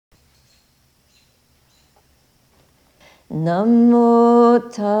Namo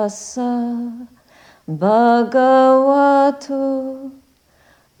tassa bhagavato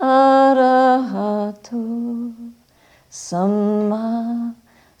arahato samma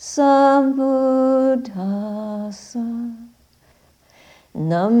sambuddhassa.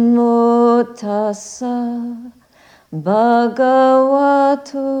 Namo tassa bhagavato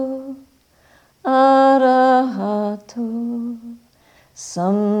arahato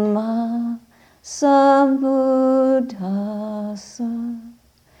samma sambuddhassa.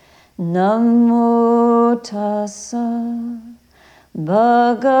 Namo tassa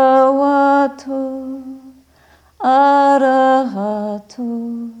bhagavato arahato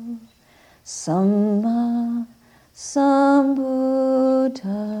samma sambuddhassa.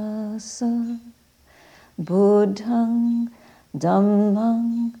 Buddhang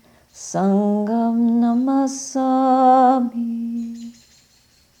dhammang sangham namasami.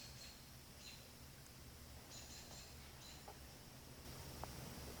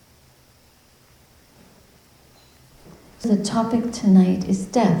 The topic tonight is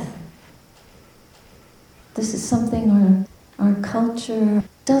death. This is something our culture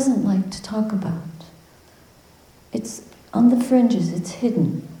doesn't like to talk about. It's on the fringes, it's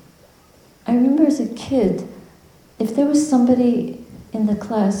hidden. I remember as a kid, if there was somebody in the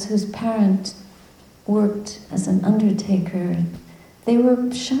class whose parent worked as an undertaker, they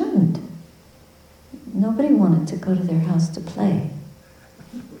were shunned. Nobody wanted to go to their house to play.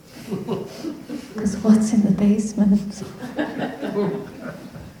 Because what's in the basement?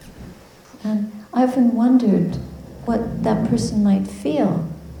 And I often wondered what that person might feel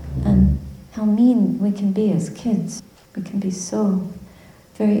and how mean we can be as kids. We can be so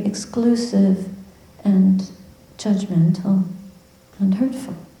very exclusive and judgmental and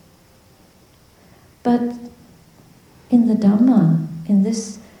hurtful. But in the Dhamma, in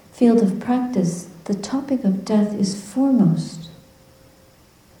this field of practice, the topic of death is foremost.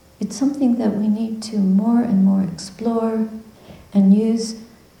 It's something that we need to more and more explore and use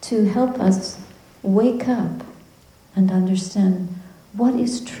to help us wake up and understand what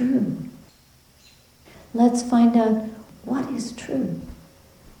is true. Let's find out what is true.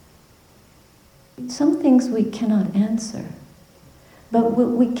 Some things we cannot answer, but what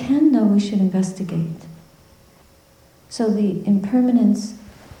we can know we should investigate. So the impermanence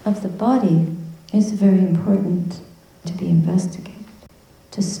of the body is very important to be investigated,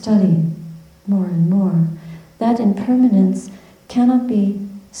 to study more and more. That impermanence cannot be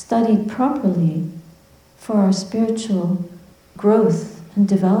studied properly for our spiritual growth and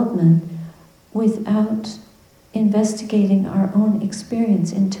development without investigating our own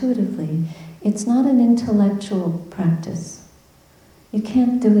experience intuitively. It's not an intellectual practice. You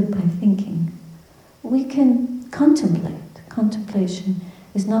can't do it by thinking. We can contemplate. Contemplation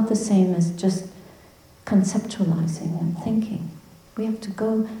is not the same as just conceptualizing and thinking. We have to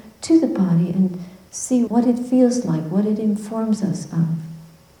go to the body and see what it feels like, what it informs us of.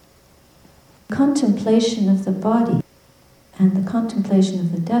 Contemplation of the body and the contemplation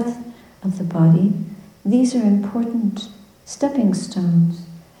of the death of the body, these are important stepping stones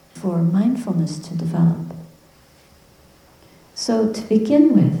for mindfulness to develop. So to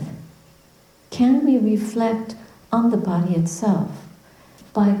begin with, can we reflect on the body itself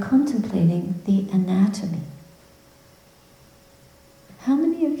by contemplating the anatomy? How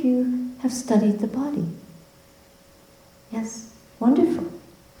many of you have studied the body? Yes, wonderful.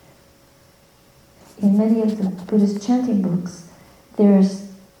 In many of the Buddhist chanting books, there's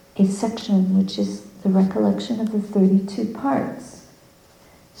a section which is the recollection of the 32 parts.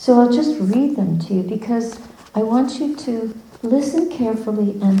 So I'll just read them to you because I want you to listen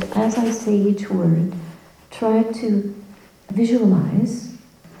carefully and as I say each word, try to visualize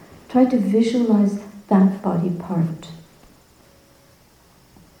that body part.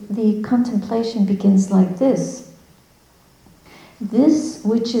 The contemplation begins like this. This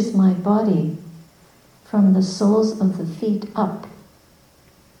which is my body, from the soles of the feet up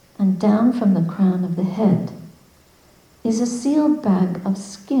and down from the crown of the head, is a sealed bag of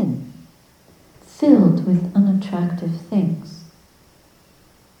skin filled with unattractive things.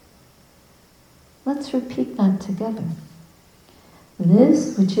 Let's repeat that together.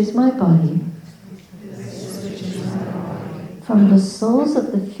 This which is my body, from the soles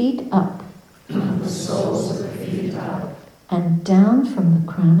of the feet up and down from the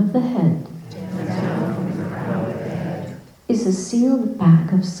crown of the head, is a sealed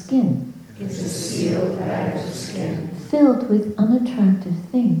bag of skin filled with unattractive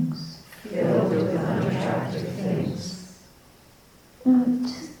things. Now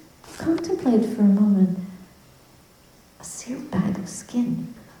just contemplate for a moment. A sealed bag of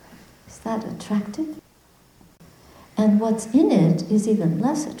skin. Is that attractive? And what's in it is even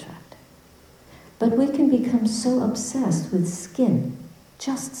less attractive. But we can become so obsessed with skin,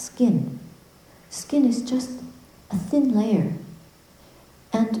 just skin. Skin is just a thin layer.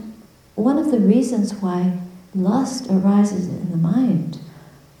 And one of the reasons why lust arises in the mind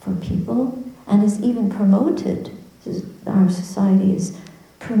for people and is even promoted, our society is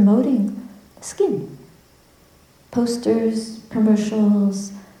promoting skin. Posters,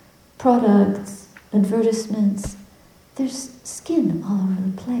 commercials, products, advertisements, there's skin all over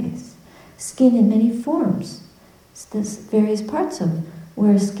the place. Skin in many forms. There's various parts of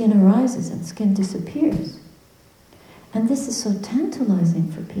where skin arises and skin disappears. And this is so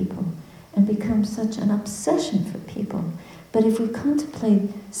tantalizing for people and becomes such an obsession for people. But if we contemplate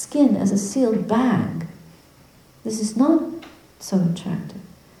skin as a sealed bag, this is not so attractive,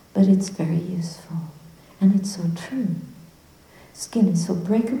 but it's very useful. And it's so true. Skin is so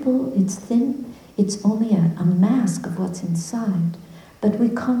breakable, it's thin, it's only a mask of what's inside. But we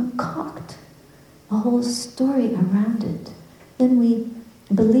concoct a whole story around it. Then we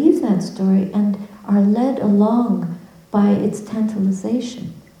believe that story and are led along by its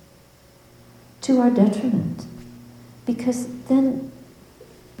tantalization to our detriment. Because then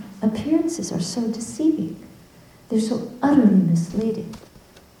appearances are so deceiving. They're so utterly misleading.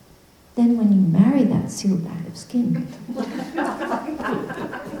 Then when you marry that sealed bag of skin,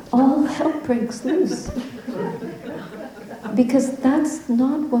 all hell breaks loose. Because that's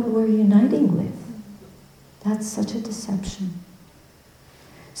not what we're uniting with. That's such a deception.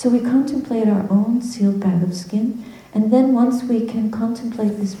 So we contemplate our own sealed bag of skin, and then once we can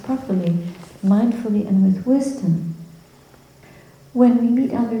contemplate this properly, mindfully and with wisdom, when we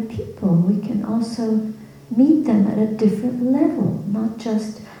meet other people, we can also meet them at a different level, not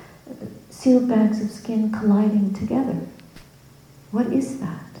just sealed bags of skin colliding together. What is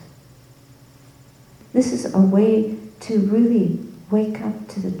that? This is a way to really wake up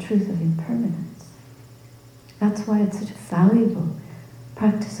to the truth of impermanence. That's why it's such a valuable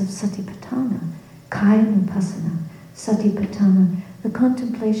practice of Satipanna, Kaya Nupassana, Satipanna, the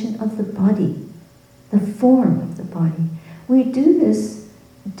contemplation of the body, the form of the body. We do this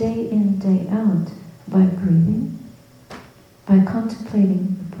day in, day out by breathing, by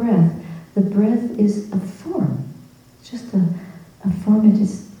contemplating the breath. The breath is a form. It's just a form. It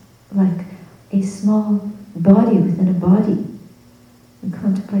is like a small body within a body. We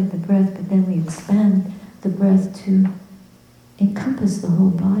contemplate the breath, but then we expand the breath to encompass the whole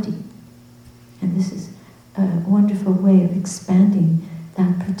body. And this is a wonderful way of expanding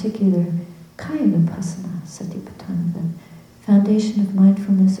that particular Kaya Nupassana, Satipanna, the foundation of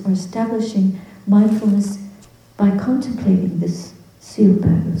mindfulness, or establishing mindfulness by contemplating this sealed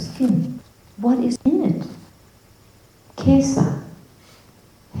bag of skin. What is in it? Kesa,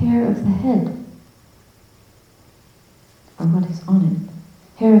 hair of the head. Or what is on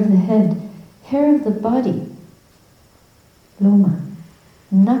it? Hair of the head, hair of the body. Loma,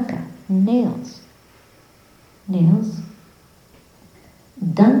 naka, nails. Nails.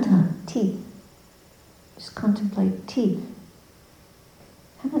 Danta, teeth. Just contemplate teeth.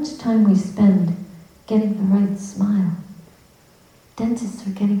 How much time we spend getting the right smile. Dentists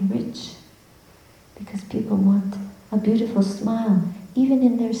are getting rich because people want a beautiful smile. Even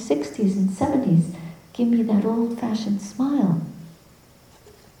in their 60s and 70s, give me that old-fashioned smile.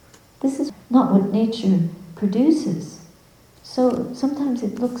 This is not what nature produces. So sometimes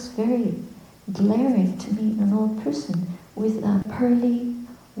it looks very glaring to meet an old person with a pearly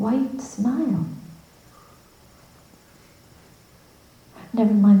white smile.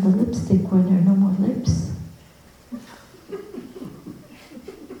 Never mind the lipstick where there are no more lips.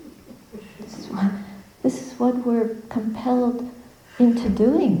 This is what we're compelled into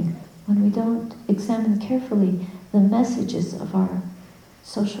doing when we don't examine carefully the messages of our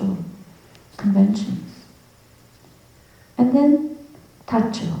social conventions. And then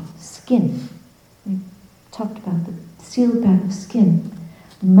tacho, skin. We talked about the sealed bag of skin.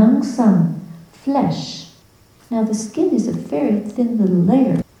 Mangsam, flesh. Now the skin is a very thin little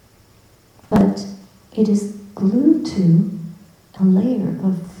layer, but it is glued to a layer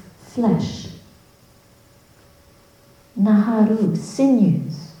of flesh. Naharu,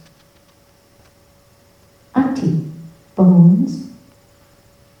 sinews. Ati, bones.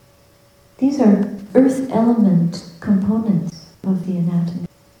 These are earth element components of the anatomy.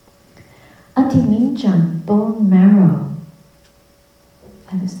 Ati minchang, bone marrow.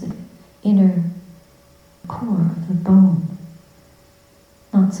 That is the inner core of the bone.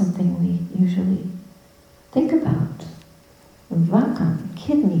 Not something we usually think about. Vakam,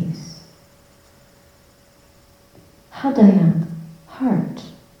 kidneys. Hadayang, heart.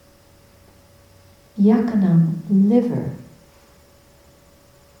 Yakanam, liver.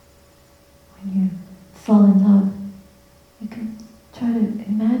 When you fall in love, you can try to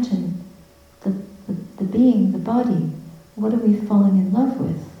imagine the being, the body. What are we falling in love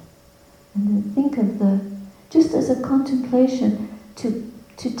with? And then think of just as a contemplation, to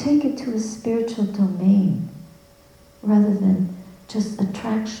take it to a spiritual domain, rather than just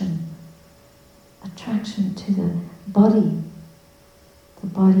attraction to the body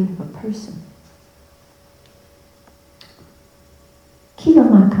of a person.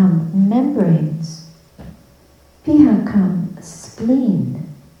 Kilomakam, membranes. Pihakam, spleen.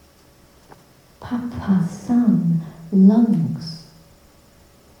 Papasam, lungs.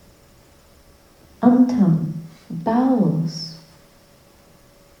 Antam, bowels.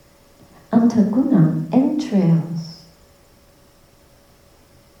 Antagunam, entrails.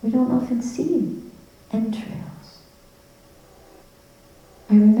 We don't often see entrails.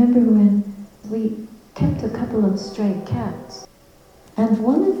 I remember when we kept a couple of stray cats, and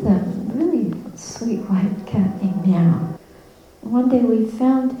one of them, really sweet white cat named Meow, one day we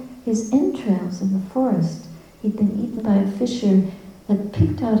found his entrails in the forest. He'd been eaten by a fisher that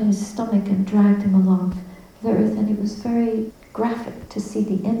picked out his stomach and dragged him along the earth, and it was very graphic to see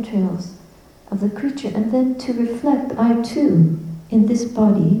the entrails of the creature, and then to reflect, I too, in this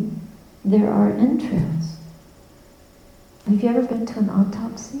body, there are entrails. Have you ever been to an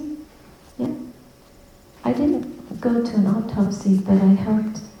autopsy? Yeah? I didn't go to an autopsy, but I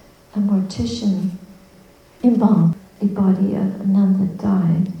helped a mortician embalm a body of a nun that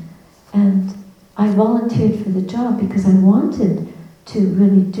died. And I volunteered for the job because I wanted to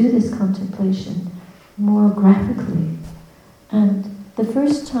really do this contemplation more graphically. And the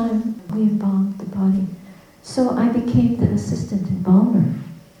first time we embalmed the body, so I became the assistant embalmer.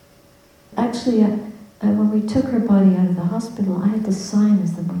 Actually, when we took her body out of the hospital, I had to sign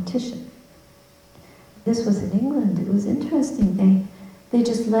as the mortician. This was in England. It was interesting. They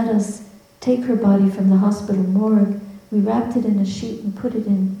just let us take her body from the hospital morgue. We wrapped it in a sheet and put it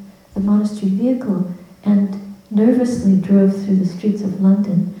in the monastery vehicle and nervously drove through the streets of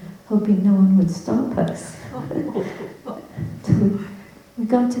London, hoping no one would stop us. We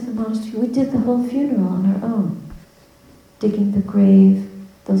got to the monastery. We did the whole funeral on our own, digging the grave,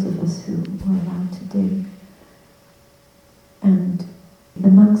 those of us who were allowed to dig. And the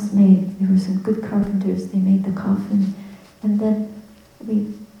monks there were some good carpenters, they made the coffin, and then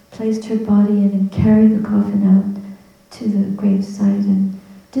we placed her body in and carried the coffin out to the gravesite and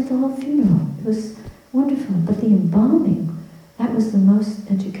did the whole funeral. It was wonderful, but the embalming, that was the most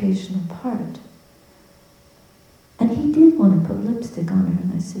educational part. And he did want to put lipstick on her,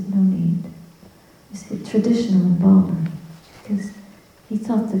 and I said, no need. I said, traditional embalmer, because he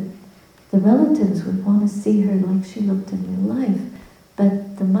thought that the relatives would want to see her like she looked in real life,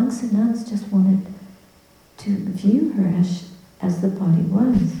 but the monks and nuns just wanted to view her as the body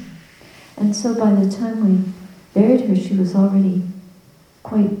was. And so by the time we buried her, she was already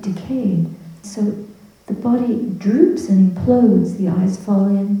quite decayed. So the body droops and implodes, the eyes fall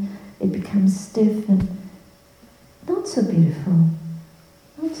in, it becomes stiff and not so beautiful.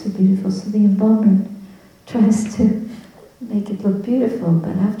 Not so beautiful. So the embalmer tries to make it look beautiful,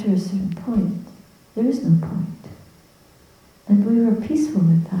 but after a certain point, there is no point. And we were peaceful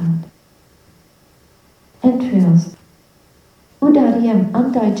with that. Entrails. Udariyam,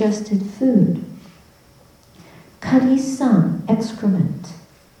 undigested food. Karisam, excrement.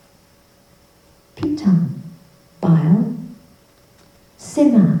 Pitam, bile.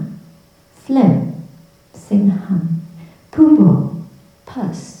 Sima, phlegm. Sinham. Pubo,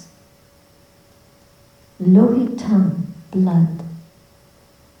 pus. Lohitam, blood.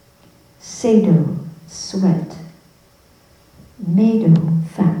 Sado, sweat. Medo,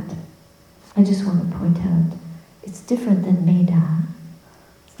 fat. I just want to point out, it's different than Meda.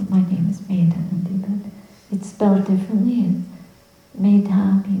 So my name is Medhanandi, but it's spelled differently. And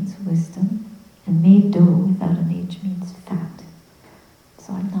Medha means wisdom, and Medo without an H means fat.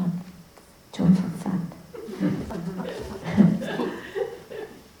 So I'm not joyful fat.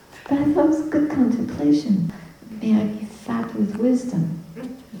 But I thought it was a good contemplation. May I be fat with wisdom.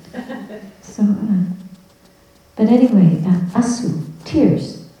 So, but anyway, asu,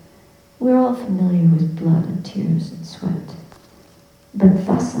 tears. We're all familiar with blood and tears and sweat. But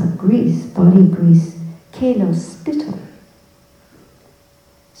vasa, grease, body grease. Kelo, spittle.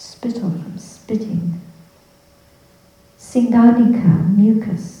 Spittle from spitting. Singanika,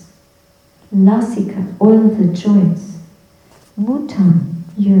 mucus. Lasika, oil of the joints. Mutam,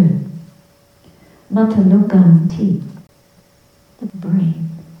 urine. Matalokam, teeth. The brain.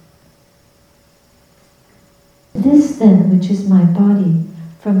 This then, which is my body,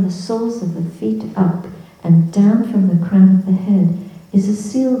 from the soles of the feet up and down from the crown of the head is a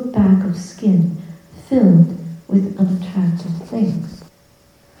sealed bag of skin filled with unattractive things.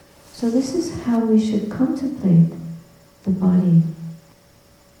 So this is how we should contemplate the body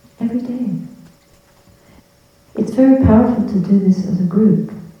every day. It's very powerful to do this as a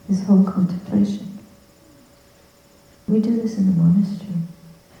group, this whole contemplation. We do this in the monastery,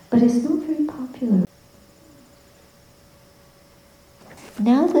 but it's not very popular.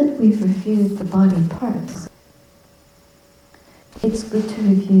 Now that we've reviewed the body parts, it's good to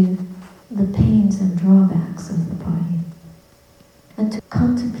review the pains and drawbacks of the body and to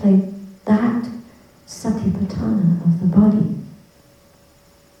contemplate that Satipanna of the body.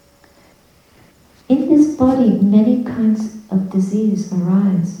 In this body, many kinds of disease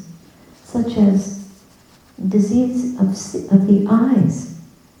arise, such as disease of the eyes,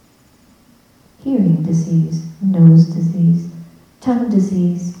 hearing disease, nose disease, tongue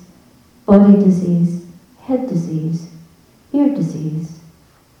disease, body disease, head disease, ear disease,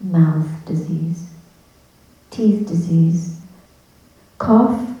 mouth disease, teeth disease,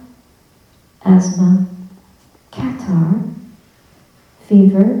 cough, asthma, catarrh,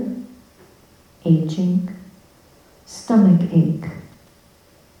 fever, aging, stomach ache,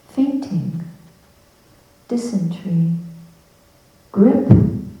 fainting, dysentery, grip,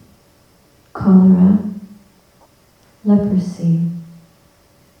 cholera, leprosy,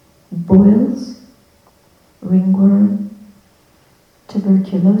 boils, ringworm,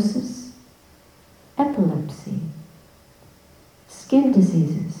 tuberculosis, epilepsy, skin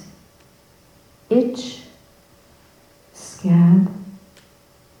diseases, itch, scab,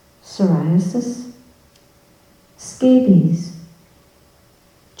 psoriasis, scabies,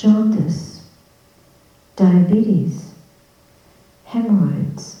 jaundice, diabetes,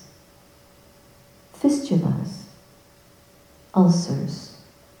 hemorrhoids, fistulas, ulcers,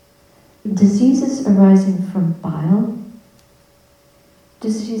 diseases arising from bile,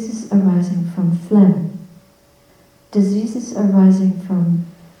 diseases arising from phlegm, diseases arising from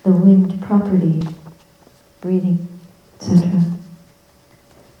the wind property, breathing, etc.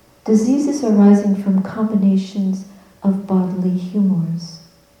 Diseases arising from combinations of bodily humors.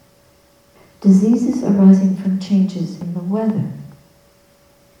 Diseases arising from changes in the weather.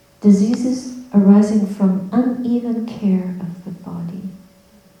 Diseases arising from uneven care of the body.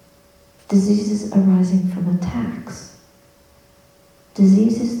 Diseases arising from attacks.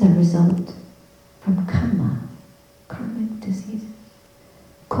 Diseases that result from karma, karmic diseases.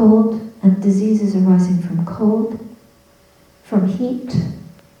 Cold and diseases arising from cold, from heat,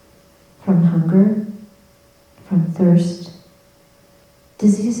 from hunger, from thirst.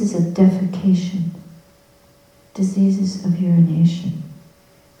 Diseases of defecation, diseases of urination.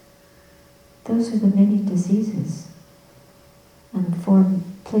 Those are the many diseases and form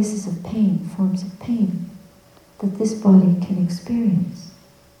places of pain, forms of pain that this body can experience.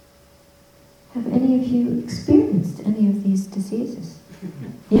 Have any of you experienced any of these diseases?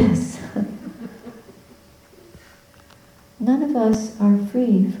 Yes. None of us are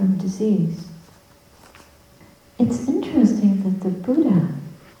free from disease. It's interesting that the Buddha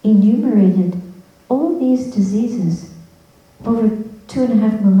enumerated all these diseases over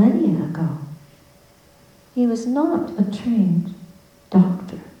 2.5 millennia ago. He was not a trained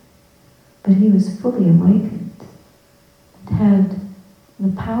doctor, but he was fully awakened and had the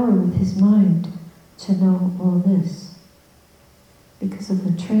power with his mind to know all this because of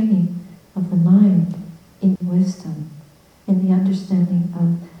the training of the mind in wisdom, in the understanding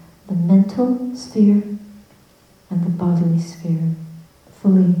of the mental sphere and the bodily sphere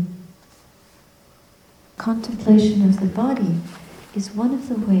fully. Contemplation of the body is one of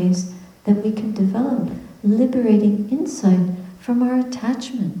the ways that we can develop liberating insight from our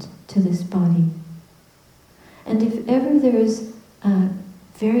attachment to this body. And if ever there is a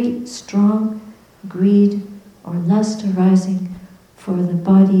very strong greed or lust arising for the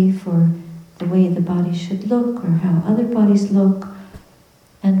body, for the way the body should look or how other bodies look,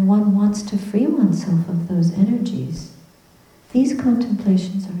 and one wants to free oneself of those energies, these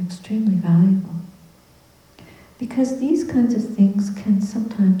contemplations are extremely valuable. Because these kinds of things can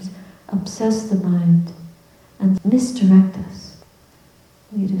sometimes obsess the mind and misdirect us,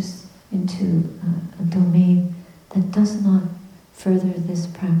 lead us into a domain that does not further this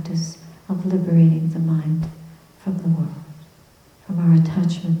practice of liberating the mind from the world, from our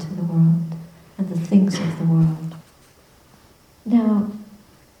attachment to the world and the things of the world. Now,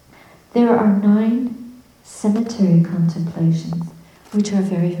 there are 9 cemetery contemplations which are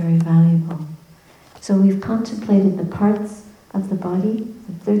very, very valuable. So we've contemplated the parts of the body,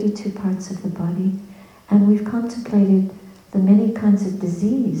 the 32 parts of the body, and we've contemplated the many kinds of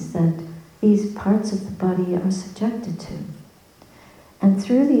disease that these parts of the body are subjected to. And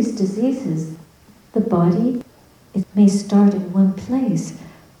through these diseases, the body, it may start in one place,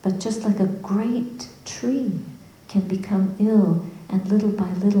 but just like a great tree can become ill and little by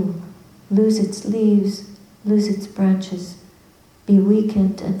little lose its leaves, lose its branches, be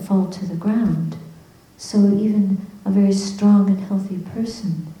weakened and fall to the ground. So even a very strong and healthy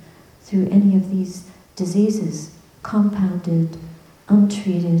person, through any of these diseases, compounded,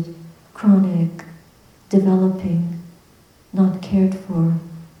 untreated, chronic, developing, not cared for,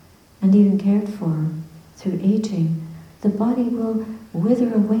 and even cared for through aging, the body will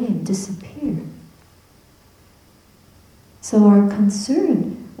wither away and disappear. So our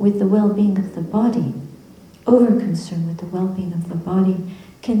concern with the well-being of the body, over-concern with the well-being of the body,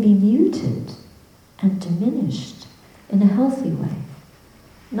 can be muted and diminished in a healthy way.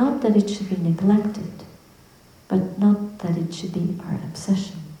 Not that it should be neglected, but not that it should be our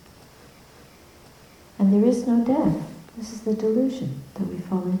obsession. And there is no death. This is the delusion that we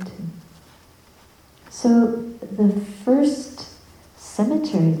fall into. So the first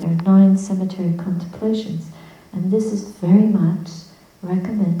cemetery, there are 9 cemetery contemplations, and this is very much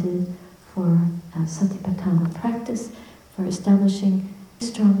recommended for Satipanna practice, for establishing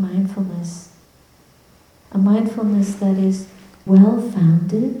strong mindfulness, a mindfulness that is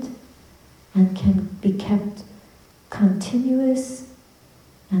well-founded and can be kept continuous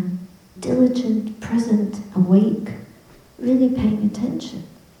and diligent, present, awake, really paying attention,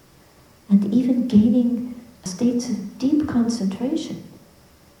 and even gaining states of deep concentration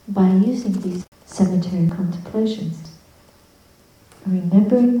by using these cemetery contemplations.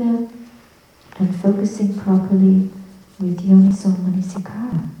 Remembering them and focusing properly with yoniso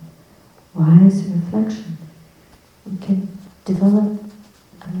manasikara, wise reflection, we can develop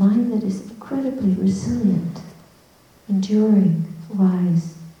a mind that is incredibly resilient, enduring,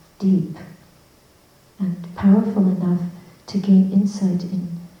 wise, deep, and powerful enough to gain insight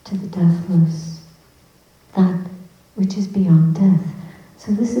into the deathless, that which is beyond death.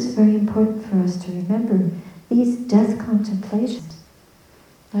 So this is very important for us to remember. These death contemplations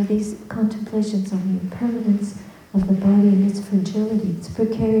are these contemplations on the impermanence of the body and its fragility, its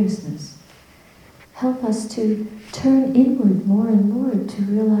precariousness. Help us to turn inward more and more to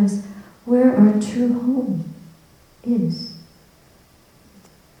realize where our true home is.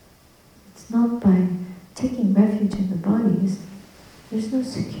 It's not by taking refuge in the bodies. There's no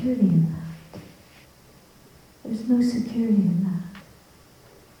security in that. There's no security in that.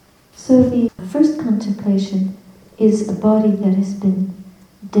 So the first contemplation is a body that has been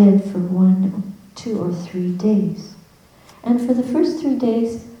dead for 1, 2, or 3 days. And for the first 3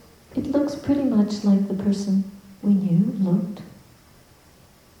 days, it looks pretty much like the person we knew looked,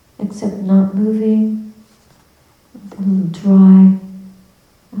 except not moving, a little dry,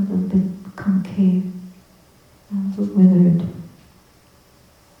 a little bit concave, a little withered.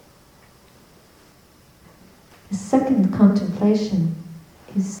 The second contemplation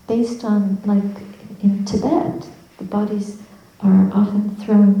is based on, like in Tibet, the bodies are often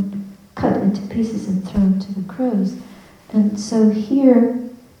cut into pieces and thrown to the crows. And so here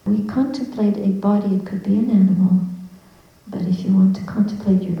we contemplate a body. It could be an animal, but if you want to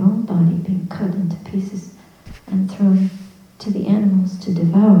contemplate your own body being cut into pieces and thrown to the animals to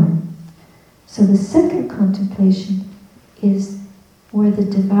devour. So the second contemplation is where the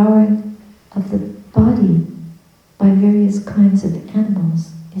devouring of the body by various kinds of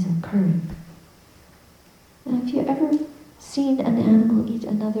animals is occurring. Now, have you ever seen an animal eat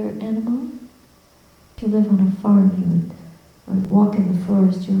another animal? If you live on a farm, or walk in the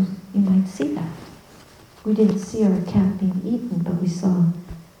forest, you might see that. We didn't see our cat being eaten, but we saw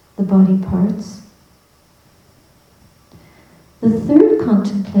the body parts. The third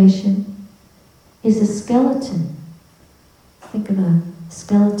contemplation is a skeleton. Think of a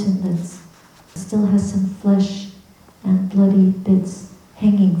skeleton that still has some flesh and bloody bits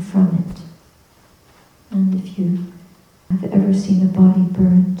hanging from it. And if you have ever seen a body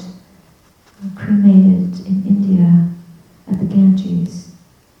burned, cremated in India at the Ganges,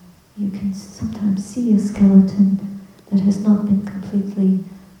 you can sometimes see a skeleton that has not been completely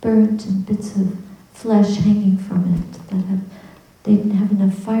burnt and bits of flesh hanging from it they didn't have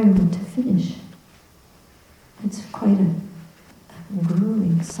enough firewood to finish. It's quite a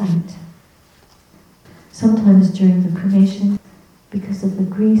grueling sight. Sometimes during the cremation, because of the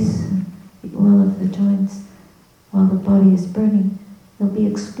grease and the oil of the joints, while the body is burning, there'll be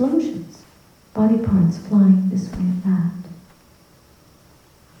explosions, body parts flying this way and that.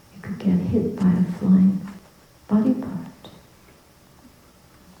 You could get hit by a flying body part.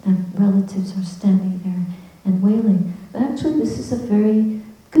 And relatives are standing there and wailing, But actually, this is a very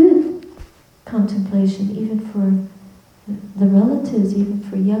good contemplation, even for the relatives, even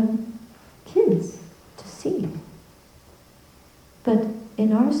for young kids to see. But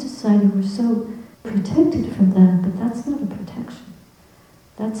in our society, we're so protected from that, but that's not a protection.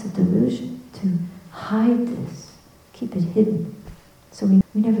 That's a delusion, to hide this, keep it hidden. So we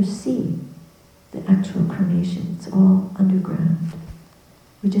never see the actual cremation. It's all underground.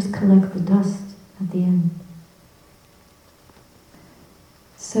 We just collect the dust at the end.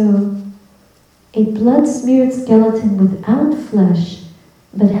 So, a blood-smeared skeleton without flesh,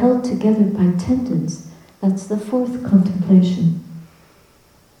 but held together by tendons. That's the fourth contemplation.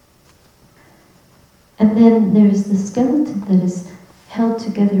 And then there's the skeleton that is held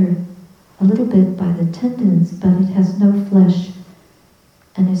together a little bit by the tendons, but it has no flesh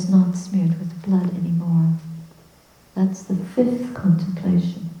and is not smeared with blood anymore. That's the fifth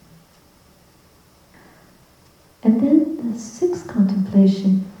contemplation. And then the sixth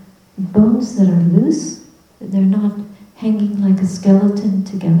contemplation, bones that are loose, they're not hanging like a skeleton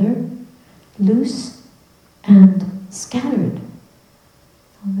together, loose and scattered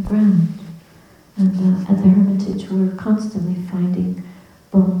on the ground. And at the Hermitage, we're constantly finding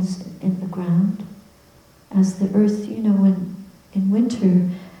bones in the ground. As the earth, when in winter,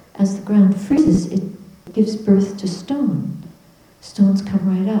 as the ground freezes, it gives birth to stone. Stones come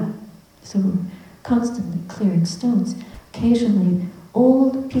right up. So we're constantly clearing stones. Occasionally,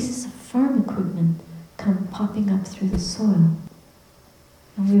 old pieces of farm equipment come popping up through the soil.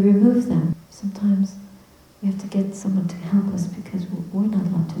 And we remove them. Sometimes we have to get someone to help us because we're not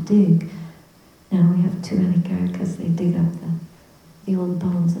allowed to dig. Now we have two anikarkas, they dig up the old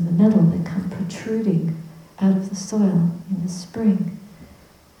bones and the metal that come protruding out of the soil in the spring.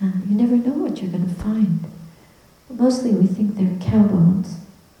 And you never know what you're going to find. Mostly we think they're cow bones.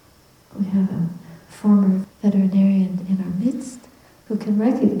 We have a former veterinarian in our midst who can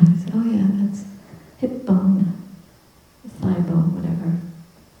recognize, oh yeah, that's hip bone, thigh bone, whatever.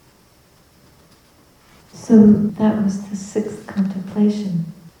 So that was the sixth contemplation.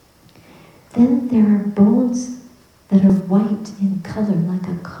 Then there are bones that are white in color, like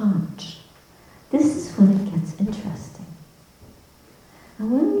a conch. This is when it gets interesting.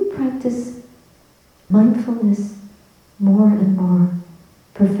 And when we practice mindfulness more and more,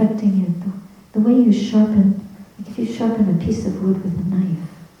 perfecting it, the way you sharpen, like if you sharpen a piece of wood with a knife,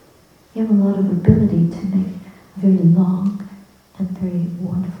 you have a lot of ability to make a very long and very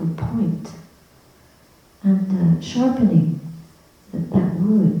wonderful point. And sharpening that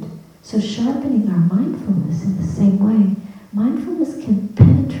wood. So sharpening our mindfulness in the same way, mindfulness can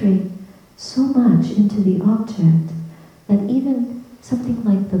penetrate so much into the object that even something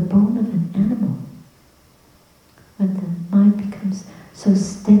like the bone of an animal, when the mind becomes so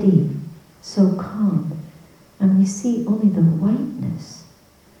steady, so calm, and we see only the whiteness,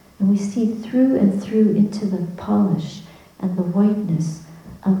 and we see through and through into the polish and the whiteness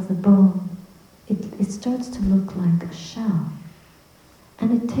of the bone, it starts to look like a shell.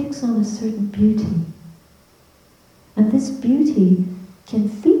 And it takes on a certain beauty. And this beauty can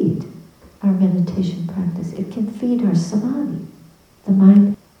feed our meditation practice. It can feed our samadhi. The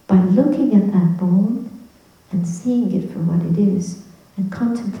mind, by looking at that bone and seeing it for what it is and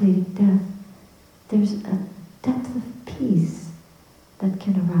contemplating death, there's a depth of peace that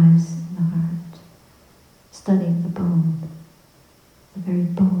can arise in the heart. Studying the bone, the very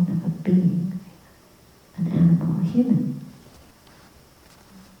bone of a being, an animal, a human.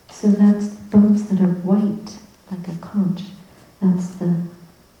 So that's bones that are white, like a conch. That's the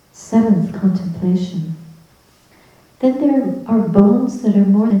seventh contemplation. Then there are bones that are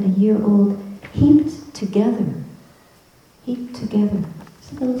more than a year old, heaped together. Heaped together.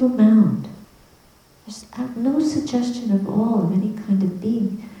 It's like a little mound. There's no suggestion at all of any kind of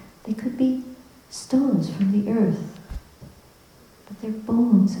being. They could be stones from the earth. But they're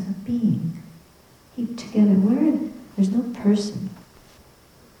bones of a being, heaped together. There's no person.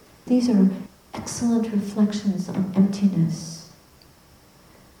 These are excellent reflections on emptiness.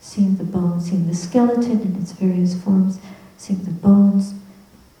 Seeing the bones, seeing the skeleton in its various forms, seeing the bones,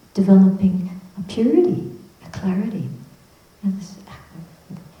 developing a purity, a clarity, and this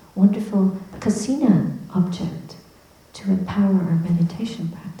wonderful kasina object to empower our meditation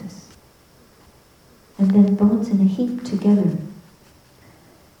practice. And then bones in a heap together.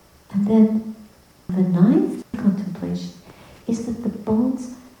 And then the ninth contemplation is that the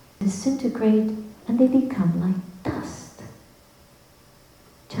bones disintegrate and they become like dust.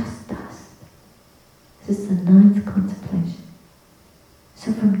 Just dust. This is the ninth contemplation.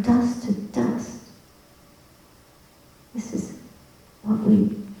 So from dust to dust, this is what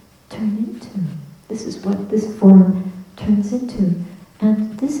we turn into. This is what this form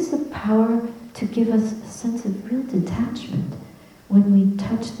is a power to give us a sense of real detachment when we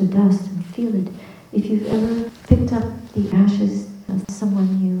touch the dust and feel it. If you've ever picked up the ashes of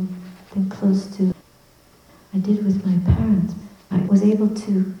someone you've been close to, I did with my parents. I was able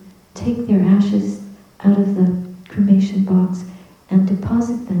to take their ashes out of the cremation box and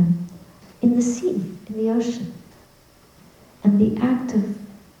deposit them in the sea, in the ocean. And the act of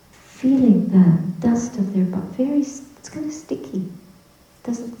feeling the dust of their body, it's kind of sticky. It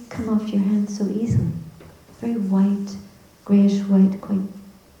doesn't come off your hands so easily. Very white, grayish white,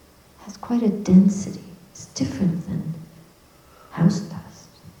 has quite a density. It's different than house dust.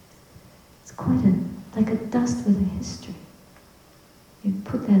 It's quite like a dust with a history. You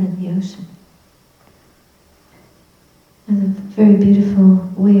put that in the ocean. And a very beautiful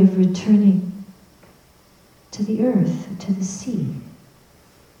way of returning to the earth, to the sea,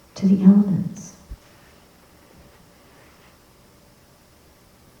 to the elements.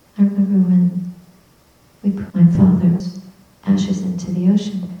 I remember when we put my father's ashes into the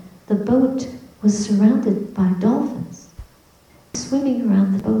ocean, the boat was surrounded by dolphins, swimming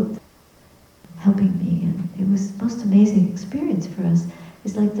around the boat, helping me, and it was the most amazing experience for us.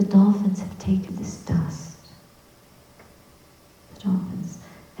 It's like the dolphins have taken this dust. The dolphins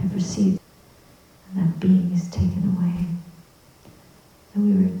have received, and that being is taken away. And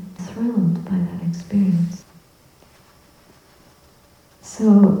we were thrilled by that experience.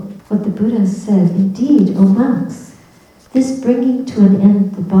 So, what the Buddha said, indeed, O monks, this bringing to an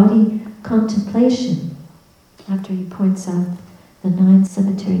end the body contemplation, after he points out the 9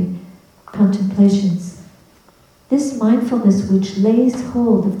 cemetery contemplations, this mindfulness which lays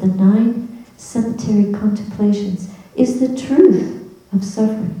hold of the 9 cemetery contemplations is the truth of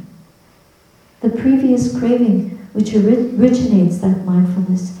suffering. The previous craving which originates that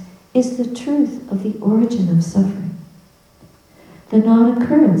mindfulness is the truth of the origin of suffering. The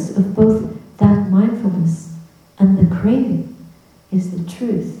non-occurrence of both that mindfulness and the craving is the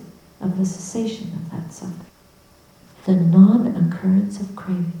truth of the cessation of that suffering. The non-occurrence of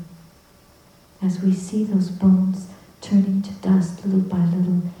craving. As we see those bones turning to dust little by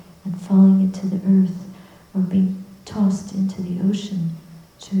little and falling into the earth or being tossed into the ocean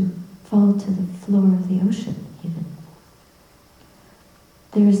to fall to the floor of the ocean even.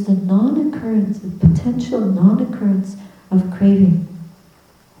 There is the non-occurrence, the potential non-occurrence of craving.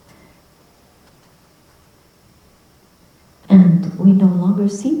 And we no longer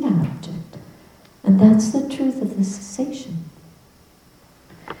see that object. And that's the truth of the cessation.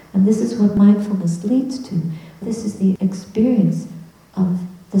 And this is what mindfulness leads to. This is the experience of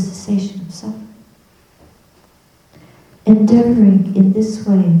the cessation of suffering. Endeavoring in this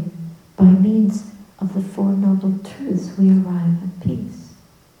way, by means of the 4 noble truths, we arrive at peace.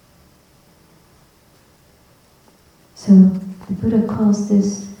 So the Buddha calls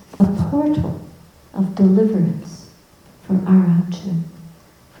this a portal of deliverance for Arahanthood,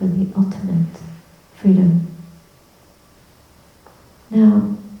 for the ultimate freedom.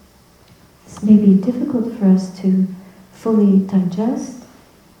 Now, this may be difficult for us to fully digest,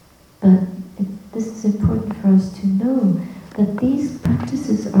 but this is important for us to know that these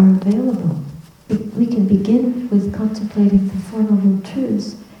practices are available. We can begin with contemplating the 4 noble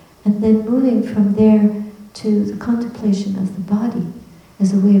truths and then moving from there to the contemplation of the body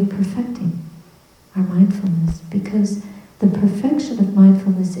as a way of perfecting our mindfulness, because the perfection of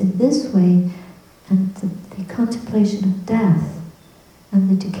mindfulness in this way and the contemplation of death and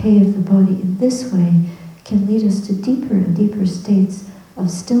the decay of the body in this way can lead us to deeper and deeper states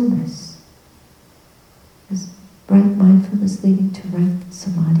of stillness. As right mindfulness leading to right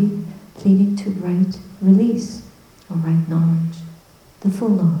samadhi, leading to right release, or right knowledge, the full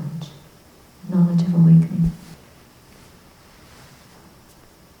knowledge of awakening.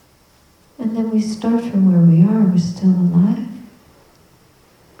 And then we start from where we are. We're still alive.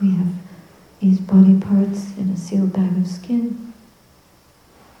 We have these body parts in a sealed bag of skin.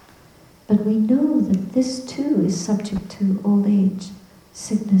 But we know that this too is subject to old age,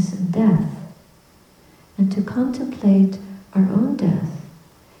 sickness and death. And to contemplate our own death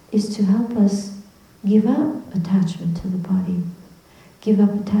is to help us give up attachment to the body, give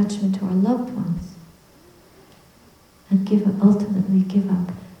up attachment to our loved ones, and ultimately give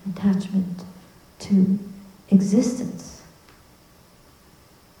up attachment to existence,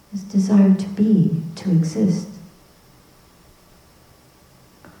 this desire to be, to exist.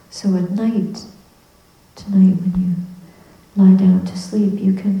 So at night, tonight when you lie down to sleep,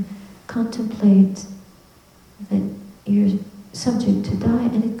 you can contemplate that you're subject to die,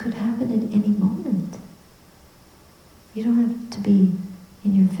 and it could happen at any moment. You don't have to be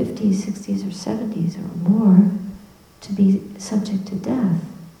in your 50s, 60s, or 70s or more to be subject to death.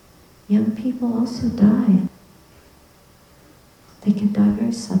 Young people also die. They can die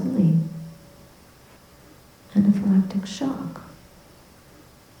very suddenly. Anaphylactic shock.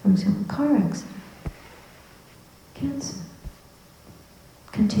 For example, car accident, cancer,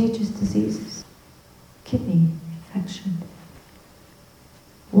 contagious diseases, kidney infection,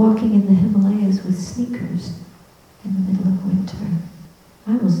 walking in the Himalayas with sneakers in the middle of winter.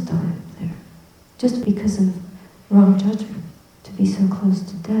 I almost died up there, just because of wrong judgment, to be so close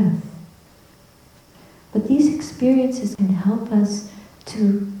to death. But these experiences can help us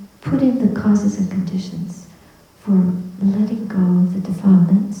to put in the causes and conditions for letting go of the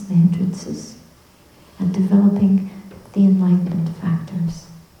defilements, the hindrances, and developing the enlightenment factors.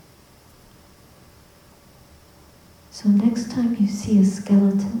 So next time you see a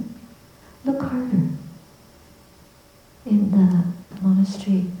skeleton, look harder. In the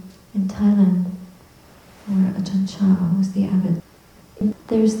monastery in Thailand, where Ajahn Chah was the abbot,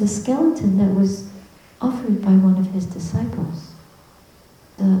 there's the skeleton that was offered by one of his disciples.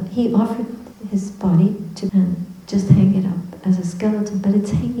 He offered his body to just hang it up as a skeleton, but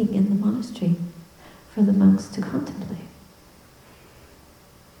it's hanging in the monastery for the monks to contemplate.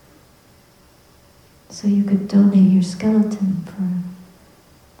 So you could donate your skeleton for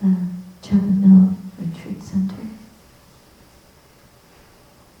the Chapel Mill Retreat Center.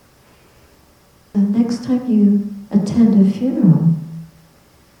 The next time you attend a funeral,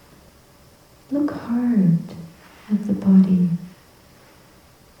 look hard at the body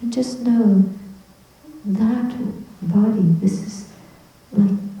and just know that body, this is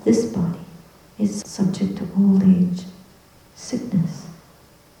like this body, is subject to old age, sickness,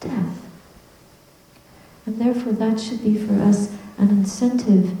 death. And therefore that should be for us an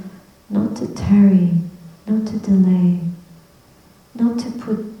incentive not to tarry, not to delay, not to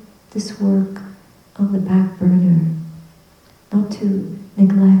put this work on the back burner, not to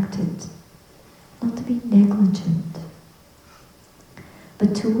neglect it, not to be negligent,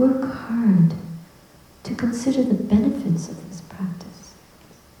 but to work hard, to consider the benefits of this practice,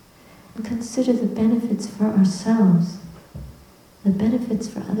 and consider the benefits for ourselves, the benefits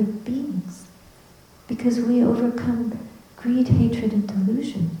for other beings, because we overcome greed, hatred, and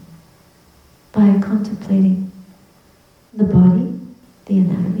delusion by contemplating the body, the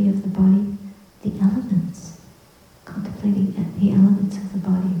anatomy of the body, the elements, contemplating the elements of the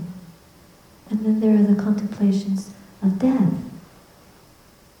body. And then there are the contemplations of death.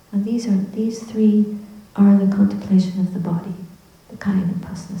 And these three are the contemplation of the body, the kaya,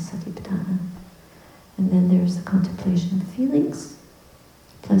 impersonal, Satipanna. And then there's the contemplation of feelings,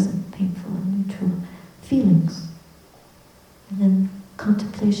 pleasant, painful, and neutral feelings. And then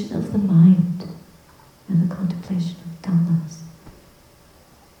contemplation of the mind, and the contemplation of dhammas,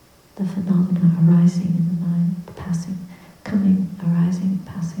 the phenomena arising in the mind, passing, coming, arising,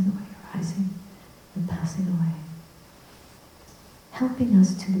 passing away, arising, and passing away. Helping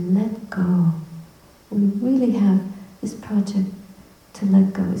us to let go. We really have this project to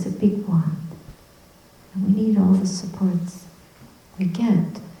let go is a big one. And we need all the supports we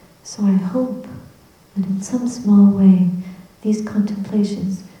get. So I hope that in some small way, these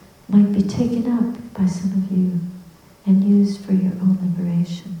contemplations might be taken up by some of you and used for your own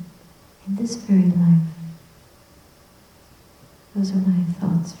liberation in this very life. Those are my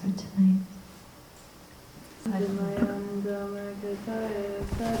thoughts for tonight. Satipanna